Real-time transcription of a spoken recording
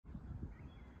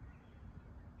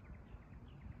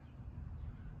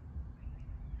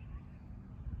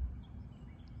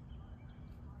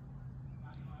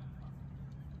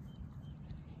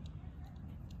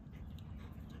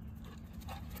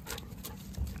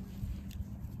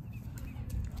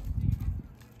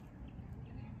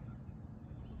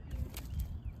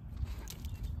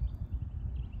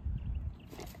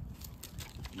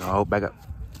No, back up.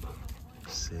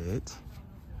 Sit.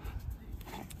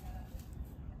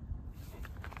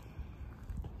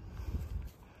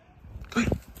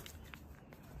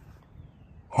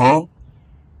 Huh?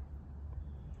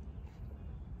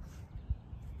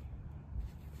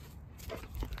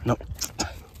 No.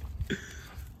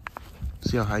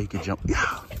 See how high you can jump?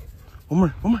 Yeah. One more,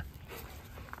 one more.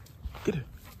 Get it.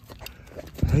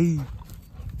 Hey.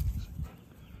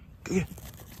 Get it.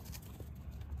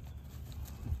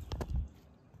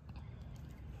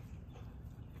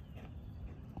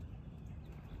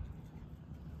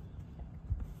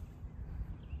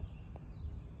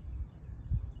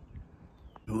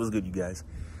 What's good, you guys?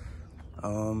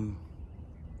 I'm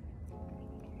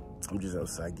just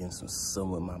outside getting some sun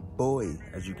with my boy.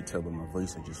 As you can tell by my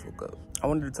voice, I just woke up. I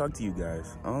wanted to talk to you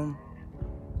guys.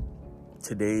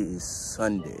 Today is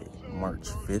Sunday, March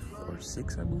 5th or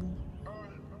 6th, I believe.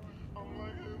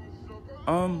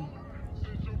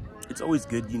 It's always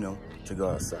good, you know, to go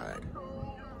outside.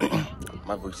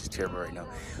 My voice is terrible right now,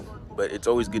 but it's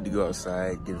always good to go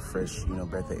outside, get a fresh, you know,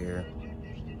 breath of air,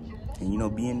 and, you know,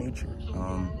 be in nature.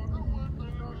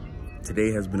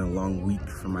 Today has been a long week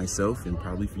for myself and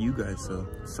probably for you guys, so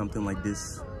something like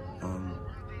this,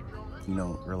 you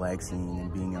know, relaxing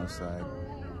and being outside,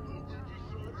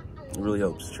 it really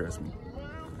helps, trust me.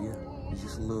 Yeah, it's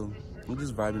just a little, I'm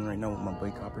just vibing right now with my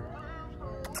boy Copper.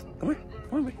 Come here,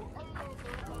 come on, boy.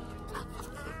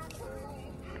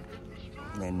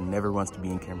 Man never wants to be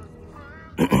in camera.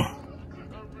 But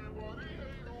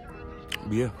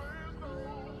yeah,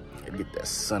 gotta get that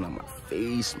sun on my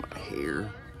face, my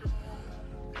hair.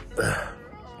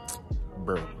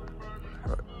 Bro,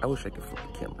 I wish I could flip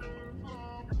the camera.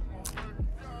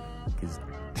 Cause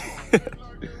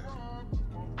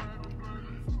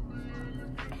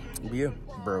yeah,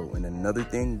 bro, and another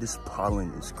thing, this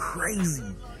pollen is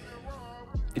crazy.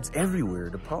 It's everywhere.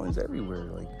 The pollen's everywhere.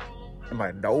 Like in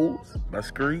my nose, my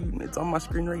screen. It's on my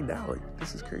screen right now. Like,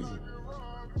 this is crazy.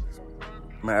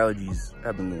 My allergies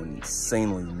have been going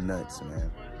insanely nuts, man.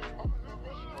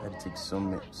 I had to take so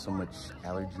much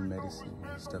allergy medicine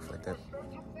and stuff like that.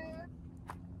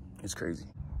 It's crazy.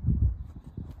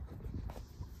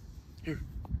 Here,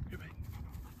 buddy.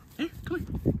 Here, come here.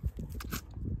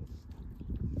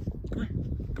 Come here,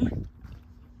 come here.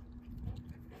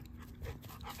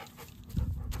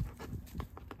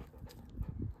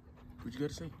 What you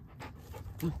gotta say?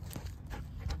 Come here.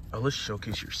 Oh, let's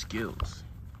showcase your skills.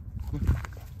 Come here.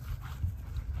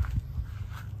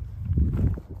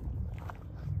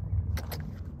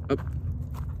 Up.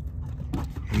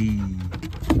 Hey.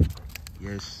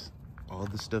 Yes, all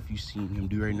the stuff you seen him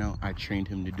do right now, I trained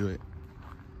him to do it.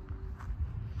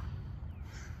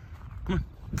 Come on.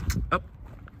 Up.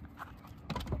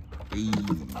 Hey,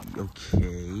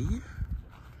 okay.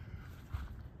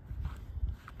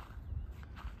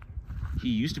 He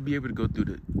used to be able to go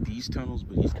through these tunnels,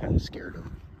 but he's kind of scared of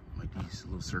them. Like these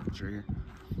little circles right here.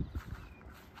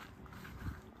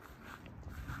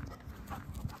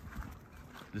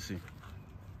 Let's see.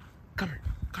 Come here.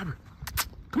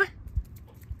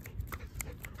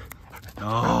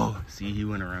 Oh, see, he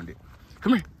went around it.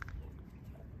 Come here,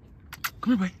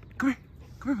 boy. Come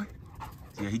here, boy.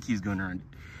 See, yeah, he keeps going around it.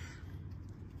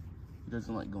 He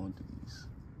doesn't like going through these.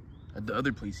 At the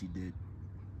other place he did,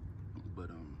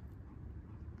 but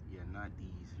yeah, not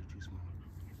these. They're too small.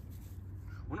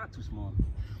 Well, not too small.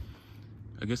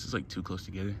 I guess it's like too close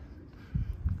together.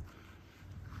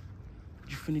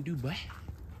 What you finna do, boy?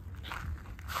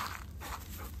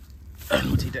 Let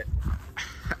me take that.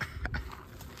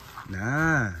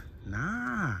 Nah.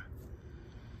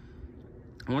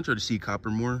 I want you to see Copper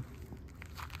more.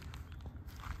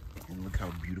 And look how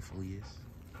beautiful he is.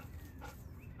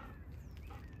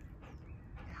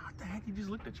 Yeah, what the heck? He just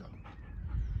looked at y'all.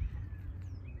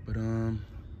 But,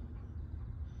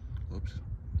 whoops.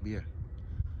 Yeah.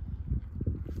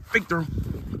 Fake throw.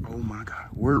 Oh my God.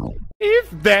 Where?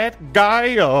 If that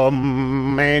guy,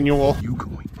 Manual. You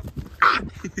going?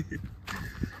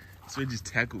 So I just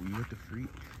tackled me. What the freak?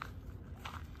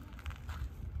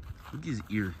 Look at his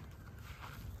ear.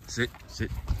 Sit.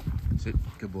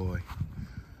 Good boy.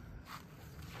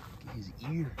 Look at his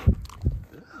ear.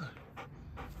 Ugh.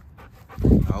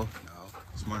 No.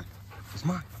 It's mine. It's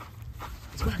mine.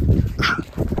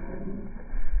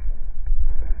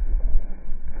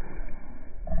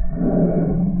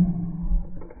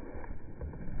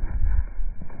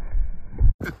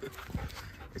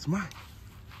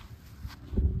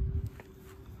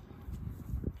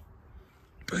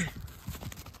 Good.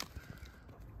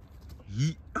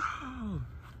 Yeet. Oh.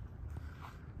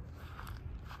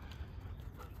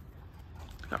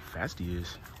 Look how fast he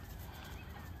is.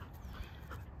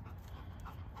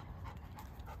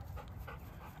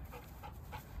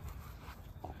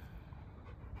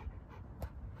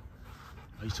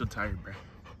 Are you so tired, bro?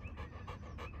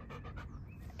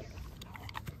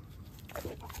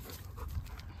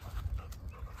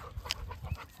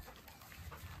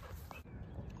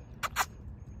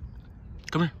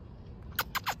 Come here.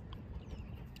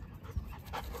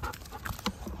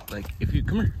 Like, if you,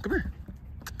 come here, Copper.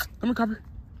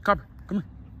 Copper, come here.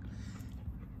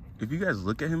 If you guys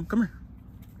look at him, come here.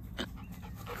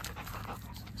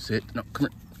 Sit, no, come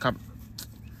here, Copper.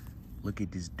 Look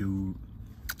at this dude.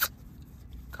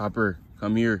 Copper,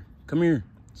 come here. Come here.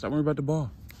 Stop worrying about the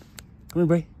ball. Come here,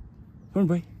 boy. Come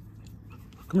here, boy.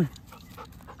 Come here.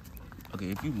 Okay,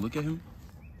 if you look at him,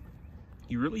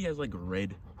 he really has like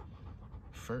red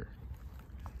fur.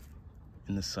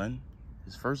 In the sun,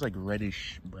 his fur's like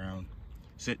reddish brown.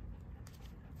 Sit.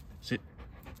 Sit.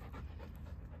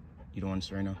 You don't want to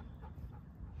sit right now?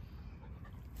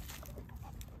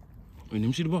 Wait, let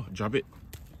me see the ball. Drop it.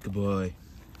 Good boy.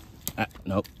 Ah,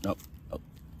 nope.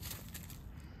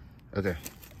 Okay.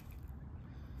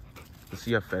 Let's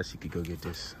see how fast you could go get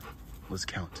this. Let's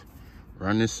count. We're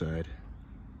on this side.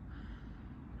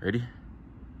 Ready?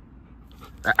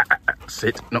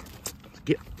 Sit. No.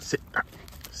 Sit.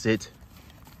 Sit.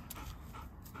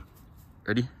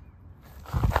 Ready?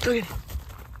 Go get it.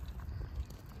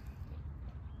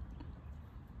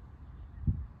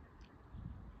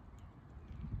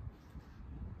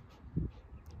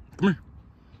 Come here.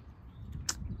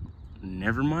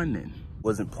 Never mind then.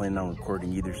 Wasn't planning on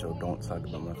recording either, so don't talk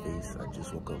about my face. I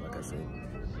just woke up, like I said.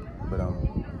 But yeah,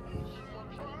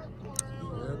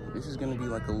 this is gonna be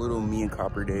like a little me and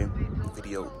Copper Day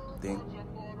video thing.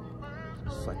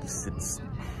 So I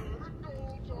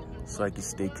can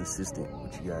stay consistent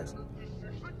with you guys.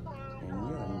 And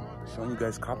yeah, I'm showing you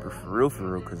guys Copper for real,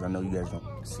 because I know you guys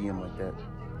don't see him like that.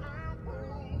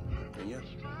 And yeah.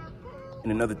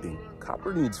 And another thing,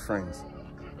 Copper needs friends.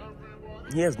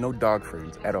 He has no dog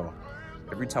friends at all.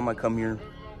 Every time I come here,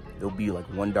 there'll be like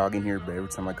one dog in here, but every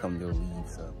time I come, they'll leave.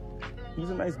 So he's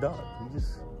a nice dog. He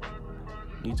just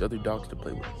needs other dogs to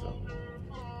play with. So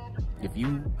if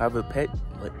you have a pet,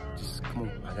 just come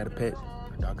on. I got a pet.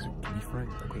 Dogs can be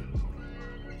friends, okay?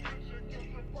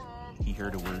 He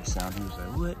heard a weird sound. He was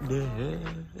like, "What the hell?"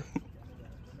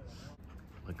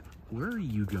 Like, where are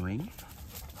you going?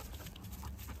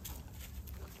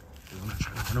 You wanna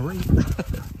try to run away?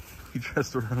 He tries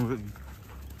to run away.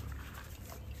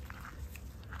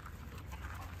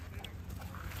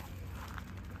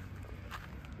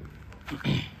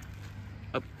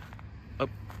 Up.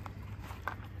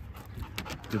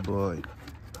 Good boy.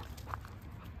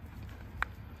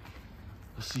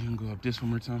 Let's see him go up this one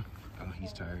more time. Oh,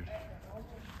 he's tired.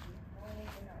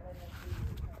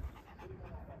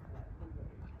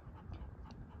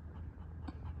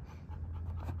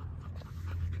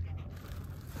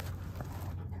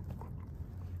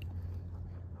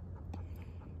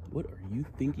 What are you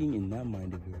thinking in that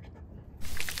mind of yours?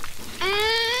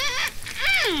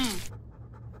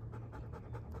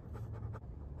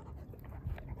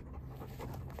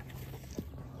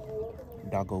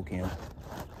 Doggo cam.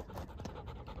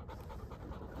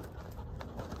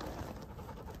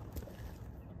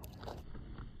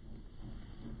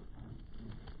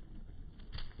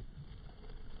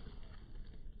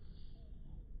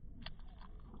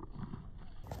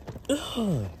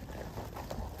 Ugh.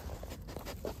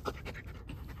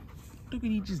 Look what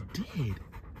he just did.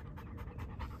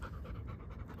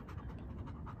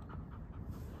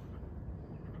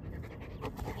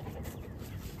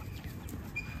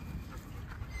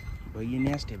 Boy, you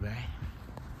nasty, boy.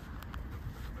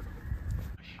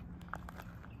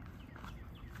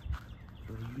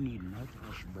 Bro, you need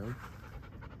mouthwash, bro.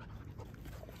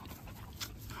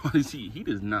 Honestly, he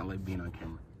does not like being on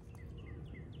camera.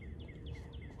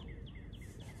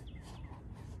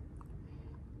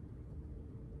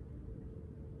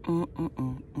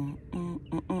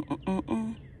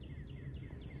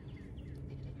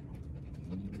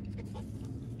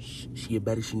 She a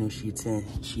baddie, she knows she a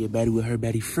 10. She a baddie with her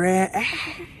baddie friend. I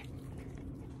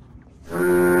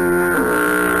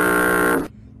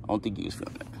don't think he was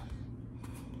feeling that.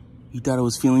 You thought I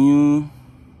was feeling you?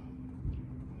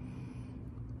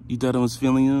 You thought I was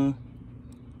feeling you?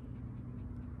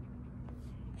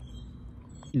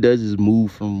 He does his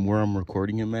move from where I'm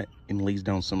recording him at and lays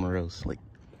down somewhere else. Like,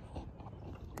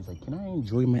 he's like, can I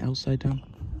enjoy my outside time?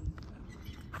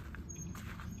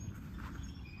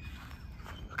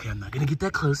 Okay, I'm not gonna get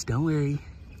that close, don't worry.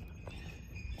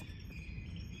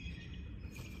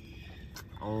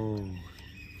 Oh.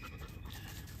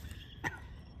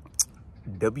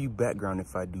 W background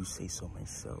if I do say so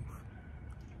myself.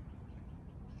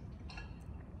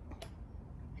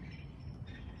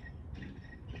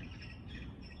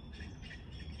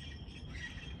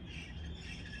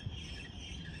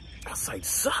 Outside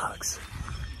sucks.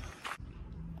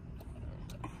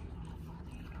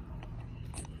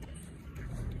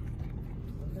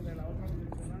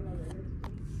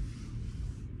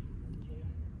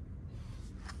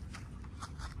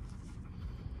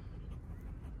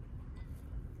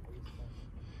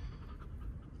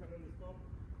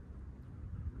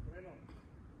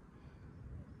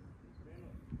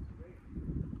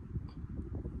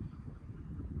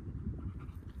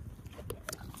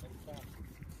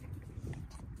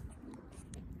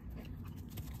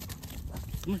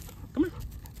 Come here, come here.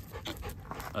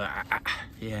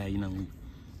 Yeah, you know me.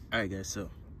 All right, guys, so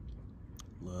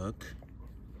look.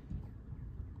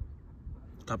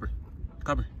 Copper,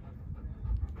 Copper.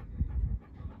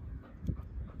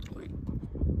 Wait.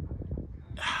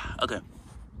 Okay.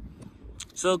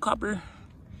 So Copper,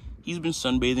 he's been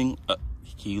sunbathing.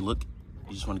 Can you look?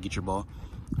 You just want to get your ball.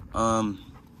 I'm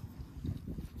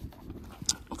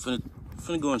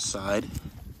finna go inside.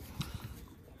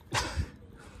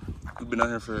 We've been out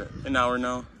here for an hour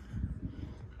now.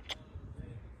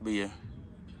 But yeah,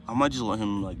 I might just let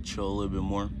him like chill a little bit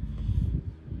more.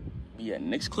 But yeah,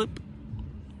 next clip,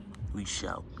 we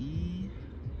shall be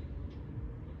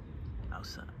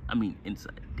outside. I mean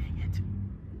inside, dang it.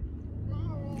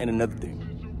 And another thing,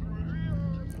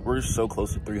 we're so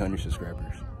close to 300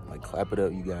 subscribers. Like, clap it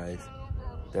up, you guys.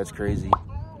 That's crazy.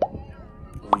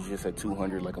 We was just at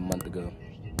 200 like a month ago.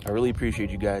 I really appreciate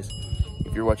you guys.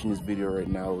 If you're watching this video right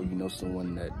now, or you know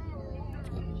someone that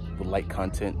would like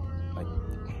content, like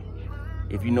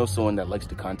if you know someone that likes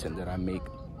the content that I make,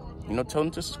 you know, tell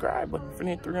them to subscribe. Like, we're finna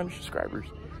hit 300 subscribers.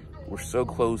 We're so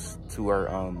close to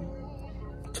our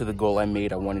to the goal I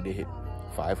made. I wanted to hit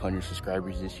 500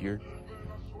 subscribers this year,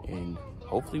 and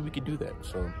hopefully we could do that.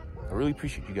 So I really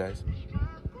appreciate you guys.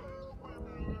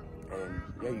 And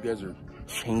yeah, you guys are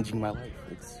changing my life.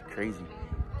 It's crazy,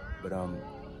 but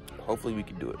hopefully we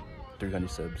can do it.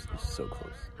 300 subs is so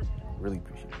close. Really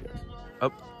appreciate you guys.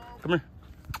 Up, come here,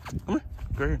 come here,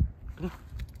 go here, come here,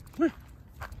 come here.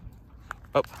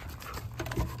 Up.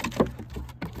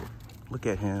 Look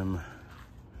at him. All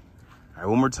right,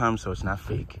 one more time so it's not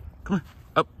fake. Come here,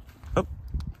 up, up,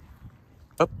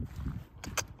 up.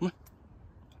 Come on,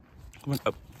 come on,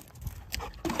 up.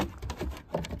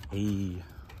 Hey,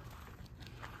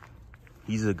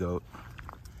 he's a goat.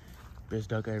 Best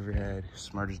dog I ever had,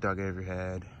 smartest dog I ever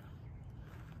had,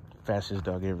 fastest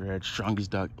dog I ever had,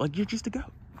 strongest dog. Like, you're just a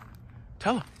goat.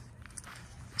 Tell him.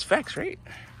 It's facts, right?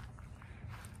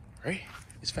 Right?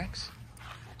 It's facts.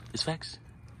 It's facts.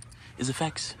 Is it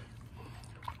facts?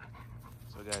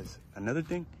 So guys, another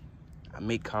thing, I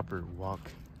made Copper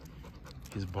walk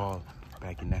his ball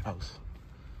back in the house,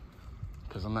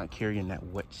 because I'm not carrying that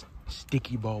wet,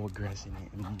 sticky ball with grass in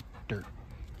it and dirt.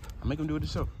 I'll make him do it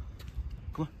himself.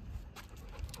 Come on.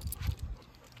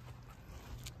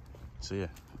 So yeah,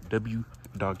 W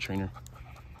dog trainer,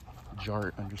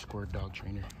 jar_dog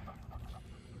trainer.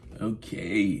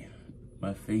 Okay,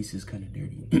 my face is kind of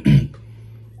dirty.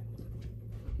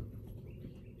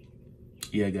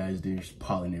 Yeah, guys, there's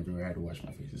pollen everywhere. I had to wash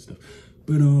my face and stuff.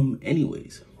 But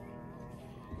anyways,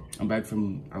 I'm back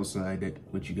from outside at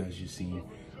what you guys just seen.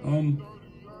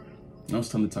 Now it's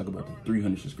time to talk about the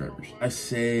 300 subscribers. I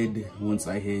said once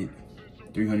I hit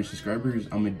 300 subscribers,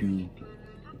 I'm gonna do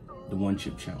the one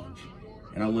chip challenge.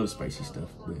 And I love spicy stuff,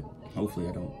 but hopefully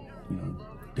I don't, you know,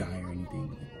 die or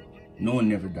anything. No one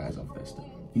never dies off that stuff.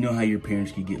 You know how your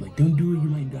parents could get like, don't do it, you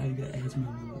might die, you got asthma.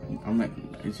 I'm not,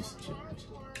 it's just a chip.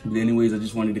 But anyways, I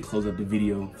just wanted to close up the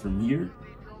video from here.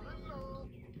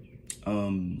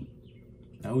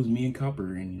 That was me and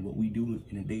Copper and what we do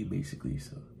in a day, basically.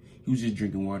 So he was just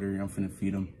drinking water. I'm finna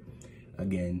feed him.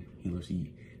 Again, he loves to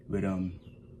eat. But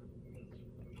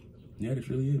yeah, that's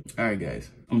really it. All right,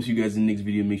 guys. I'm gonna see you guys in the next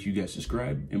video. Make sure you guys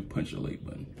subscribe and punch the like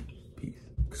button. Peace.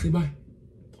 Say bye.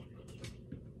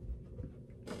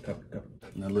 Copper, Copper.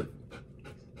 Now look.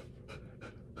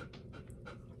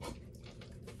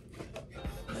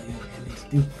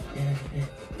 Yeah.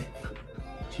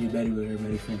 She a baddie with her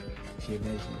baddie friend. She a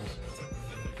baddie.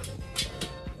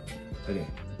 Okay.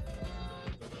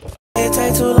 It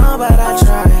take too long, but I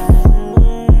try.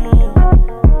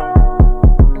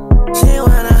 She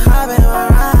wanna hop in my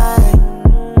ride.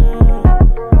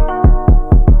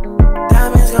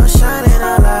 Diamonds gon' shine in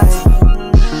her light.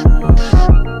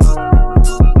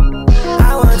 I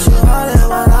want you all in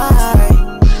my life.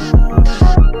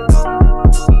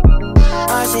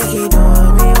 All she keep doing.